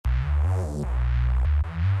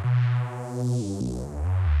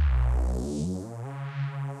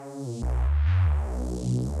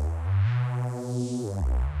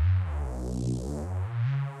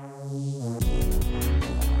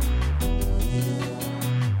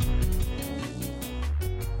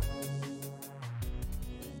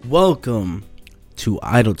welcome to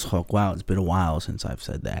Idle Talk. Wow, it's been a while since I've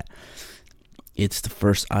said that. It's the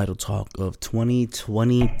first Idle Talk of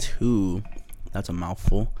 2022. That's a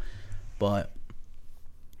mouthful, but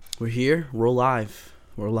we're here. We're live.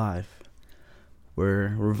 We're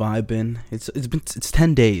vibing. It's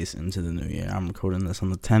 10 days into the new year. I'm recording this on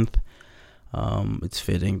the 10th. It's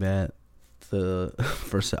fitting that the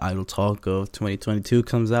first Idle Talk of 2022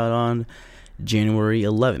 comes out on January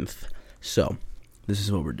 11th. So, this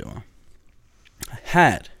is what we're doing. I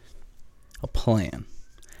had a plan,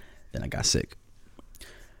 then I got sick.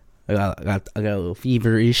 I got a little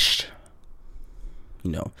feverish.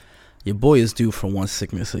 You know, your boy is due for one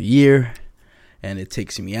sickness a year, and it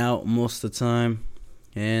takes me out most of the time.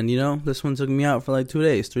 And you know, this one took me out for like 3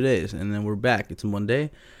 days, and then we're back. It's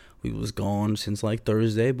Monday. We was gone since like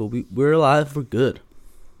Thursday, but we're alive. We're good.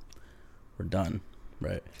 We're done,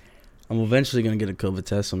 right? I'm eventually gonna get a COVID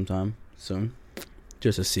test sometime soon,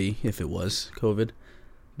 just to see if it was COVID.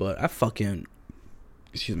 But I was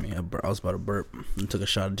about to burp and took a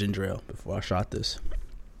shot of ginger ale before I shot this.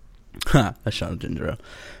 I shot of ginger ale.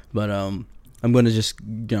 But I'm gonna just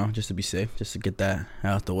to be safe, just to get that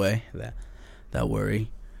out the way, that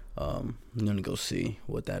worry. I'm gonna go see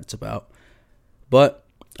what that's about. But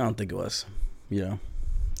I don't think it was. The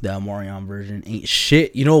Omarion version ain't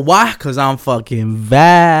shit. You know why? Because I'm fucking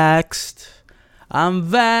vaxxed. I'm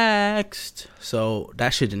vaxxed. So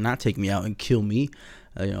that shit did not take me out and kill me,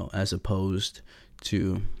 as opposed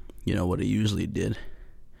to, what it usually did.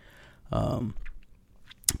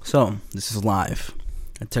 So this is live.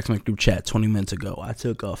 I texted my group chat 20 minutes ago. I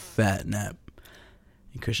took a fat nap.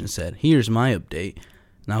 And Christian said, here's my update.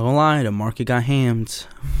 Not gonna lie, the market got hammed,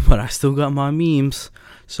 but I still got my memes.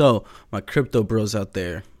 So my crypto bros out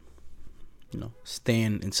there,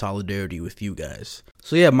 stand in solidarity with you guys.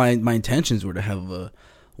 So yeah, my intentions were to have a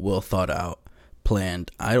well thought out,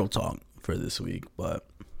 planned idle talk for this week, but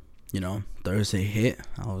Thursday hit.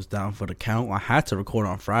 I was down for the count. I had to record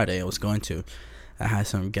on Friday. I had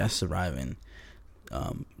some guests arriving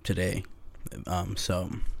today,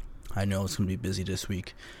 so I know it's gonna be busy this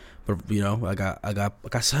week. But I got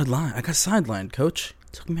sidelined. I got sidelined. Coach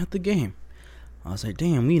took me out the game. I was like,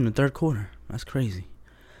 damn, we in the third quarter. That's crazy.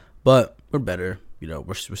 But we're better.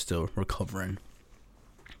 We're still recovering.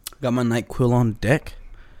 Got my NyQuil on deck.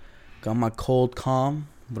 Got my cold calm.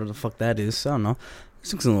 Whatever the fuck that is. I don't know.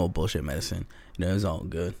 It's like some little bullshit medicine. It's all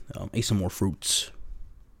good. Ate some more fruits.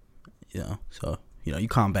 So you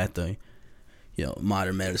combat the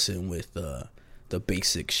modern medicine with the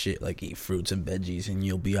basic shit, like eat fruits and veggies and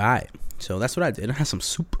you'll be alright. So that's what I did. I had some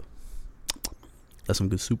soup. That's some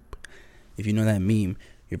good soup. If you know that meme,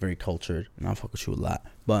 you're very cultured, and I'll fuck with you a lot.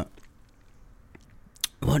 But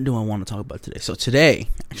what do I want to talk about today? So today,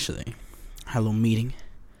 actually, I had a little meeting,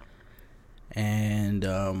 and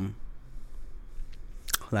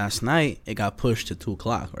last night it got pushed to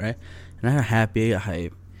 2:00, right? And I got happy, I got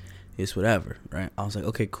hype. It's whatever, right? I was like,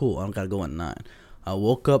 okay, cool. I don't gotta go at 9. I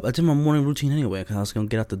woke up. I did my morning routine anyway because I was gonna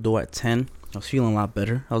get out the door at 10. I was feeling a lot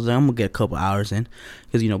better. I was like, I'm gonna get a couple hours in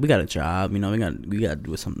because we got a job. We got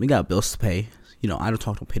do something. We got bills to pay. I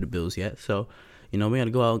don't pay the bills yet, so we got to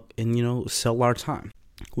go out and sell our time.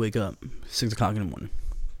 Wake up 6 o'clock in the morning,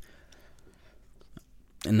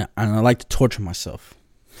 and I like to torture myself.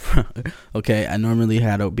 Okay, I normally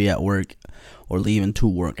had to be at work or leaving to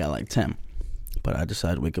work at like 10, but I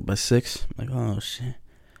decided to wake up at 6. I'm like, oh shit.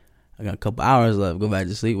 I got a couple hours left. Go back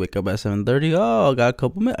to sleep. Wake up at 7:30. Oh, I got a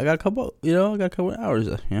couple hours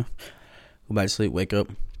left. Yeah. Go back to sleep. Wake up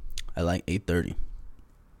at like 8:30,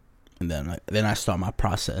 and then I start my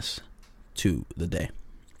process to the day.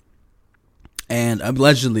 And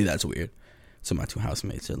allegedly, that's weird. So my 2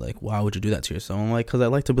 housemates are like, "Why would you do that to yourself?" I'm like, "Cause I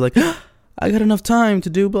like to be like, I got enough time to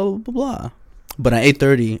do blah blah blah blah." But at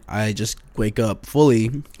 8:30, I just wake up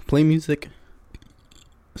fully, play music.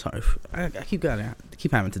 Sorry, I keep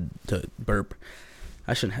having to burp.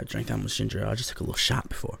 I shouldn't have drank that much ginger ale. I just took a little shot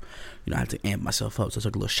before. I had to amp myself up, so I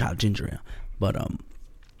took a little shot of ginger ale. But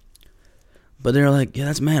they're like, yeah,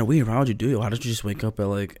 that's mad weird. Why would you do it? Why don't you just wake up at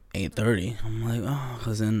like 8:30? I'm like, oh,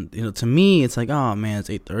 because then to me it's like, oh man, it's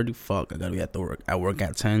 8:30. Fuck, I gotta be at work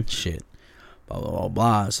at 10. Shit, blah blah blah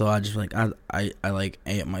blah. So I just like I like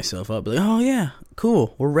amp myself up. Like, oh yeah,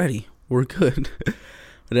 cool, we're ready, we're good.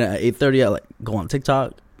 But then at 8:30, I like go on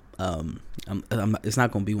TikTok. It's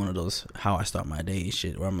not gonna be one of those how I start my day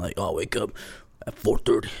shit where I'm like, oh, wake up at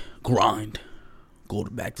 4:30, grind, go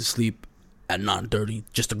back to sleep at 9:30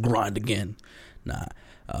 just to grind again. Nah,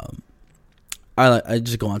 I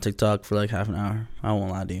just go on TikTok for like half an hour. I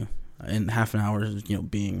won't lie to you. And half an hour is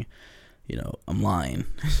being, I'm lying.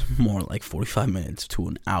 It's more like 45 minutes to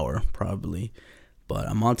an hour probably. But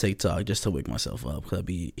I'm on TikTok just to wake myself up because I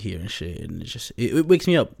be hearing shit, and it wakes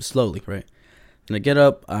me up slowly, right? And I get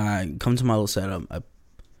up, I come to my little setup,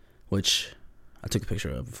 which I took a picture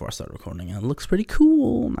of before I started recording, and it looks pretty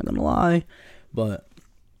cool, I'm not gonna lie. But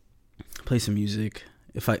play some music.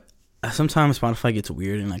 Sometimes Spotify gets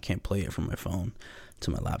weird and I can't play it from my phone to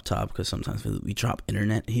my laptop because sometimes we drop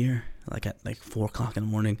internet here like at 4 o'clock in the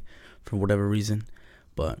morning for whatever reason.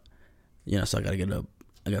 But so I gotta get up.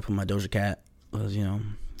 I gotta put my Doja Cat because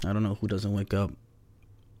I don't know who doesn't wake up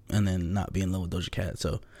and then not be in love with Doja Cat.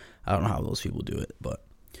 So I don't know how those people do it, but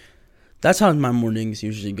that's how my mornings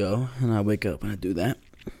usually go. And I wake up and I do that.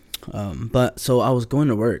 But so I was going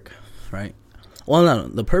to work, right? Well, no,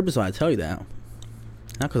 the purpose why I tell you that,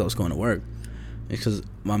 not because I was going to work, it's because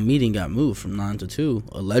my meeting got moved from 9 to 2,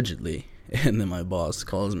 allegedly. And then my boss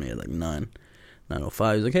calls me at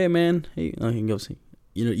 9:05. He's like, hey, man. Hey, I can go see.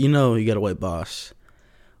 You got a white boss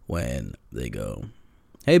when they go,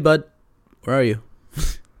 hey, bud, where are you?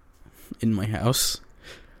 In my house.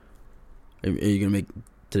 Are you going to make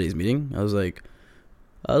today's meeting? I was like,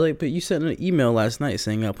 but you sent an email last night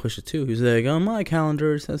saying I'll push it to. He's like, on my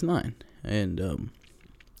calendar it says 9. And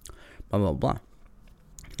blah, blah, blah.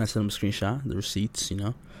 I sent him a screenshot, the receipts,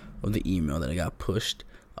 of the email that I got pushed.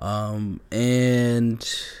 And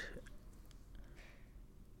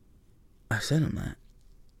I sent him that.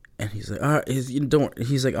 And he's like, all right,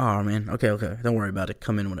 he's like, oh, man, okay, don't worry about it.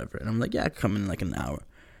 Come in whenever. And I'm like, yeah, I come in an hour.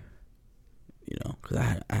 Because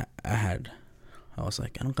I was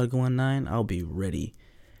like, I don't gotta go on 9. I'll be ready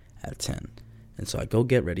at 10. And so I go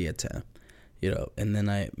get ready at 10. And then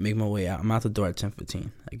I make my way out. I'm out the door at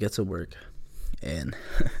 10:15. I get to work, and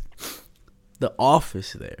the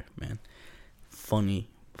office there, man, funny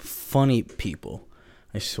people.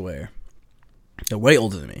 I swear, they're way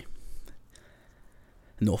older than me.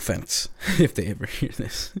 No offense if they ever hear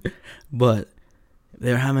this, but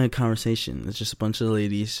they're having a conversation. It's just a bunch of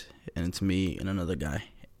ladies, and it's me and another guy,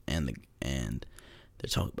 and they're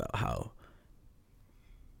talking about how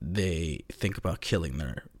they think about killing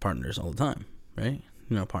their partners all the time, right?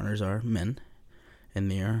 Partners are men, and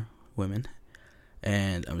they are women.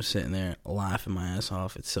 And I'm sitting there laughing my ass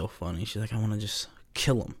off. It's so funny. She's like, I want to just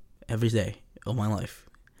kill him every day of my life.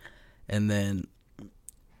 And then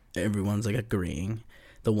everyone's agreeing.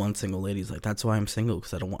 The one single lady's like, that's why I'm single,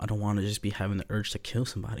 because I don't want to just be having the urge to kill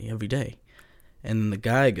somebody every day. And then the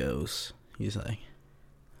guy goes, he's like,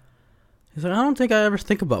 I don't think I ever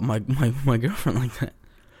think about my girlfriend like that.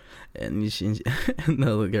 And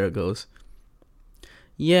the other girl goes,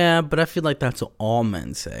 yeah, but I feel like that's what all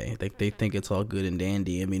men say. They think it's all good and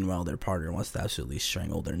dandy, and meanwhile their partner wants to absolutely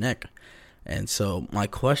strangle their neck. And so my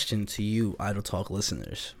question to you, Idle Talk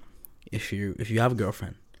listeners, if you have a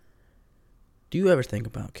girlfriend, do you ever think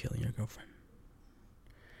about killing your girlfriend?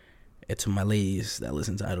 It's my ladies that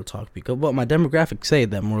listen to Idle Talk, because my demographics say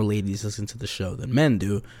that more ladies listen to the show than men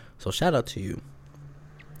do. So shout out to you.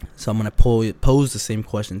 So I'm going to pose the same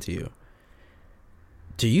question to you.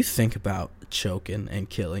 Do you think about choking and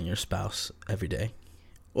killing your spouse every day?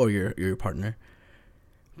 Or your partner?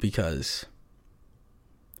 Because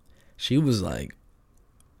she was like,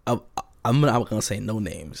 I'm not going to say no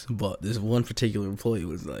names, but this one particular employee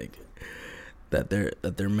was like, that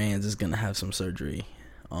their man's is going to have some surgery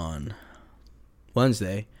on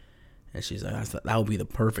Wednesday. And she's like, I thought that would be the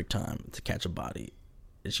perfect time to catch a body.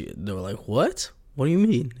 And they were like, what? What do you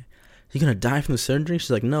mean? He gonna die from the surgery?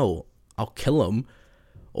 She's like, no, I'll kill him.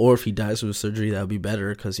 Or if he dies from the surgery, that would be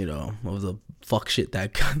better, because of the fuck shit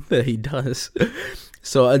that he does.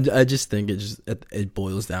 So I just think it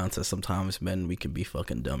boils down to sometimes men, we can be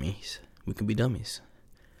fucking dummies. We can be dummies.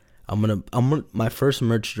 I'm gonna my first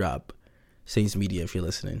merch drop, Saints Media, if you're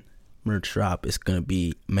listening, merch drop is gonna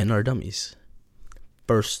be Men Are Dummies.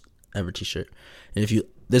 First ever t-shirt. And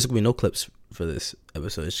there's gonna be no clips for this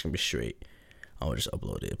episode. It's gonna be straight. I'll just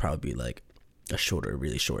upload it. It'll probably be a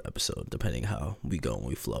really short episode, depending how we go and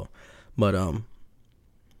we flow. But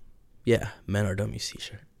yeah, Men Are Dummies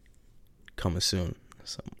t-shirt coming soon.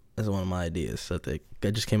 So that's one of my ideas. So I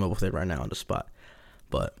just came up with it right now on the spot.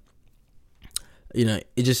 But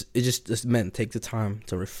it just meant take the time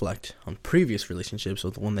to reflect on previous relationships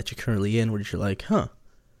with the one that you're currently in, where you're like,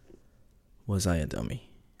 was I a dummy?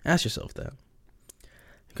 Ask yourself that,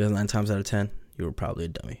 because 9 times out of 10, you were probably a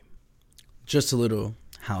dummy. Just a little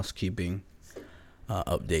housekeeping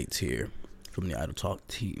updates here from the Idle Talk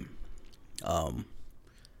team.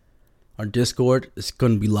 Our Discord is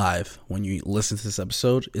going to be live when you listen to this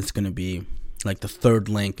episode. It's going to be the third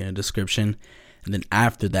link in the description, and then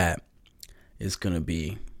after that, it's going to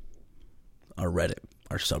be our Reddit,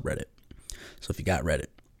 our subreddit. So if you got Reddit,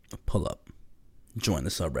 pull up, join the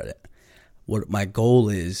subreddit. what my goal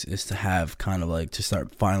is to have kind of like to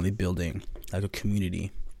start finally building like a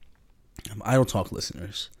community of Idle Talk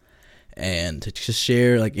listeners, and to just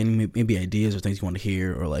share like any maybe ideas or things you want to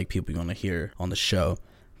hear, or like people you want to hear on the show,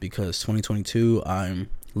 because 2022 I'm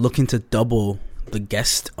looking to double the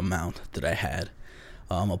guest amount that I had.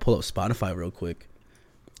 I'll pull up Spotify real quick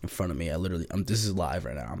in front of me. This is live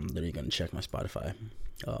right now. I'm literally gonna check my Spotify.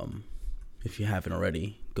 If you haven't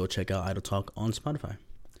already, go check out Idle Talk on Spotify,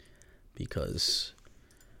 because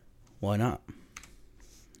why not?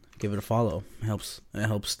 Give it a follow. It helps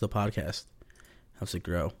the podcast. Helps it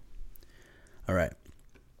grow. All right.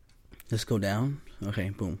 Let's go down. Okay,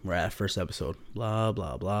 boom. We're at first episode. Blah,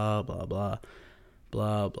 blah, blah, blah, blah.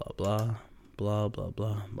 Blah, blah, blah. Blah, blah,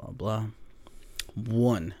 blah, blah, blah.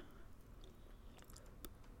 1,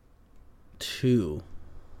 2,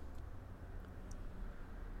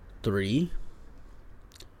 3.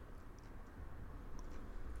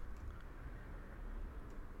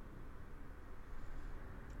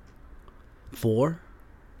 4,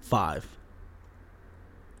 5.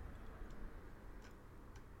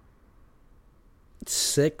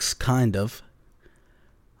 6, kind of.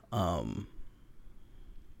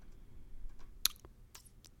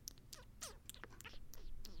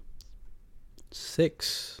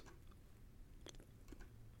 6.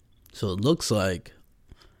 So it looks like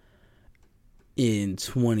in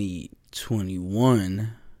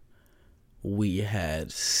 2021 we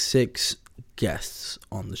had 6 guests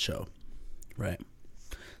on the show, right?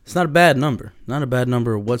 It's not a bad number. Not a bad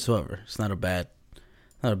number whatsoever. It's not a bad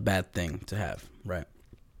thing to have, right?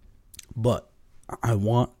 But I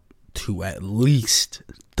want to at least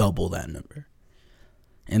double that number.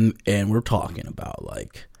 And we're talking about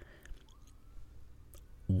like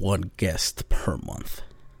 1 guest per month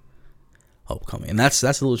upcoming. And that's a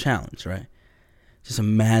little challenge, right? Just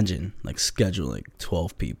imagine like scheduling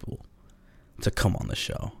 12 people to come on the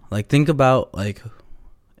show. Like, think about like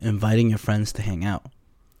inviting your friends to hang out,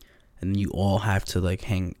 and you all have to like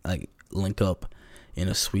link up in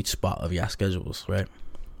a sweet spot of your schedules, right?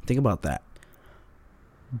 Think about that.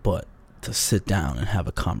 But to sit down and have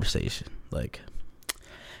a conversation, like,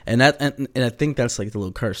 and I think that's like the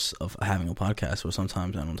little curse of having a podcast, where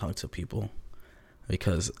sometimes I don't talk to people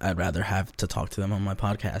because I'd rather have to talk to them on my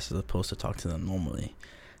podcast as opposed to talk to them normally.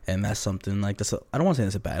 And that's something like this. I don't want to say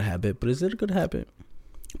it's a bad habit, but is it a good habit?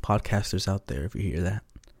 Podcasters out there, if you hear that,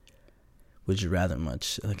 would you rather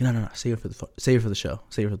much like no, save it for the show,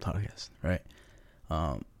 save it for the podcast, right?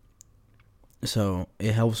 So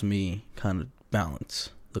it helps me kind of balance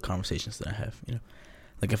the conversations that I have, you know.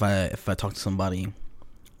 Like if I talk to somebody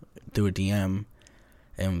through a DM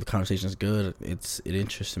and the conversation is good, it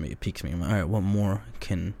interests me, it piques me. I'm like, all right, what more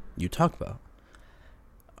can you talk about?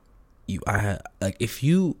 If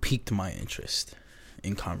you piqued my interest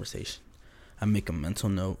in conversation, I make a mental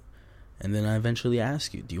note, and then I eventually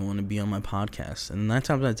ask you, do you want to be on my podcast? And 9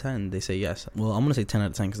 times out of 10, they say yes. Well, I'm going to say 10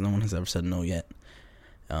 out of 10 because no one has ever said no yet.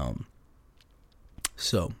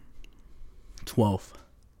 So 12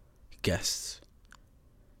 guests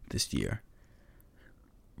this year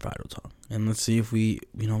for Idle Talk. And let's see if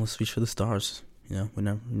let's reach for the stars. You know, we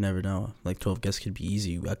never know. Like 12 guests could be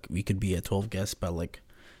easy. We could be at 12 guests by like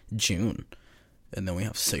June, and then we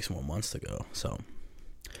have 6 more months to go. So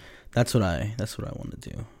that's what I want to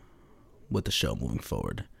do with the show moving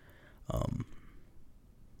forward. And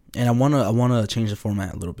I want to change the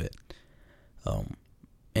format a little bit.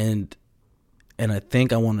 And I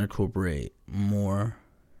think I want to incorporate more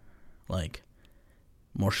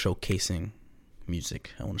showcasing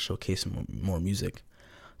music. I want to showcase more music.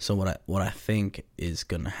 So what I think is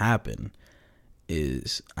going to happen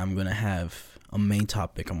is I'm going to have a main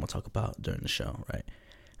topic I'm going to talk about during the show, right?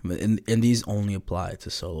 And these only apply to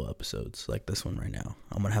solo episodes like this one right now.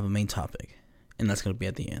 I'm going to have a main topic, and that's going to be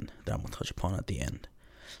at the end, that I'm going to touch upon at the end.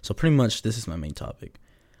 So pretty much this is my main topic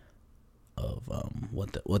of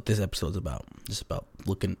what this episode's about. Just about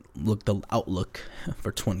the outlook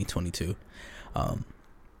for 2022. But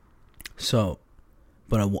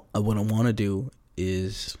what I want to do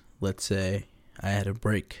is, let's say I had a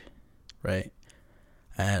break, right?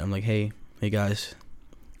 And I'm like, hey guys,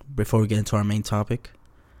 before we get into our main topic,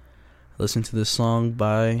 listen to this song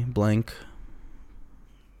by blank,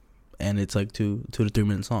 and it's like 2 to 3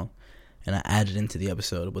 minute song, and I add it into the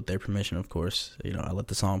episode with their permission, of course. You know, I let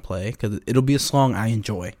the song play because it'll be a song I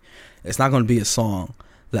enjoy. It's not going to be a song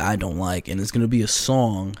that I don't like, and it's going to be a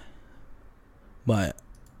song by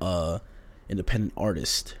independent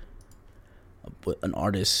artist, but an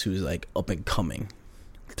artist who's like up and coming.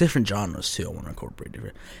 Different genres too. I want to incorporate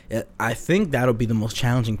different. I think that'll be the most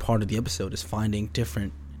challenging part of the episode, is finding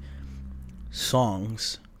different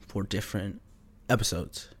songs for different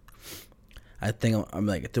episodes. I think I'm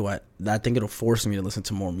like, I think it'll force me to listen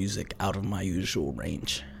to more music out of my usual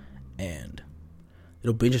range, and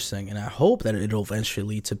it'll be interesting. And I hope that it'll eventually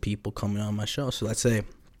lead to people coming on my show. So let's say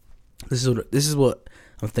this is what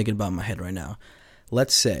I'm thinking about in my head right now.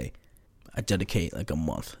 Let's say I dedicate like a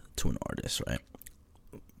month to an artist, right?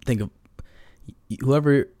 Think of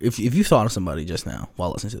whoever, if you thought of somebody just now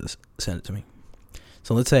while listening to this, send it to me.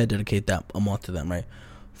 So let's say I dedicate that a month to them, right?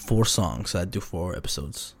 4 songs. So I do 4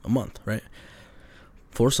 episodes a month, right?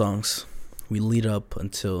 4 songs. We lead up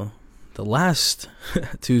until the last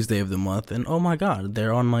Tuesday of the month, and oh my God,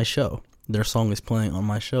 they're on my show. Their song is playing on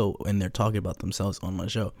my show, and they're talking about themselves on my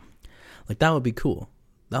show. Like, that would be cool.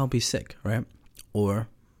 That would be sick, right? Or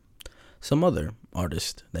some other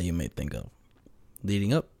artist that you may think of.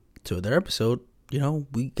 Leading up to their episode, you know,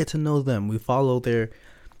 we get to know them. We follow their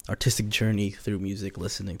artistic journey through music,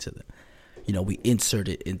 listening to them. You know, we insert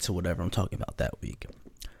it into whatever I'm talking about that week.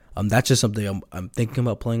 That's just something I'm thinking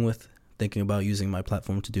about playing with, thinking about using my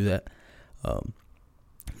platform to do that.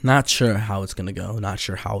 Not sure how it's going to go, not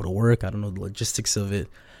sure how it'll work. I don't know the logistics of it.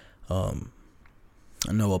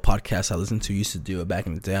 I know a podcast I listened to used to do it back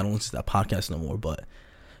in the day. I don't listen to that podcast no more, but,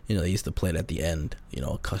 you know, they used to play it at the end, you know,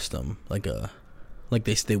 a custom, like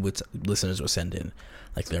they would, listeners would send in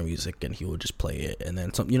like their music and he would just play it. And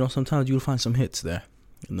then sometimes you would find some hits there,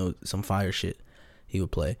 you know, some fire shit he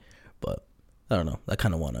would play. But I don't know. I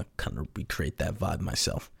kind of want to recreate that vibe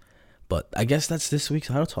myself. But I guess that's this week's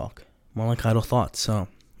Idle Talk. More like Idle Thoughts. So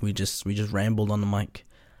we just rambled on the mic.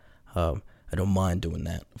 I don't mind doing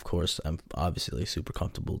that. Of course, I'm obviously super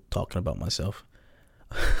comfortable talking about myself.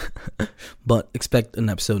 But expect an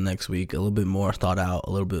episode next week, a little bit more thought out, a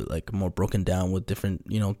little bit like more broken down with different,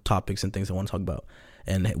 you know, topics and things I want to talk about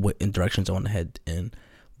and what directions I want to head in.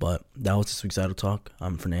 But that was this week's Idle Talk.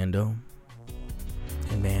 I'm Fernando.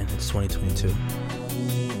 And man, it's 2022.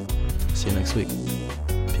 See you next week.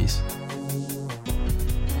 Peace.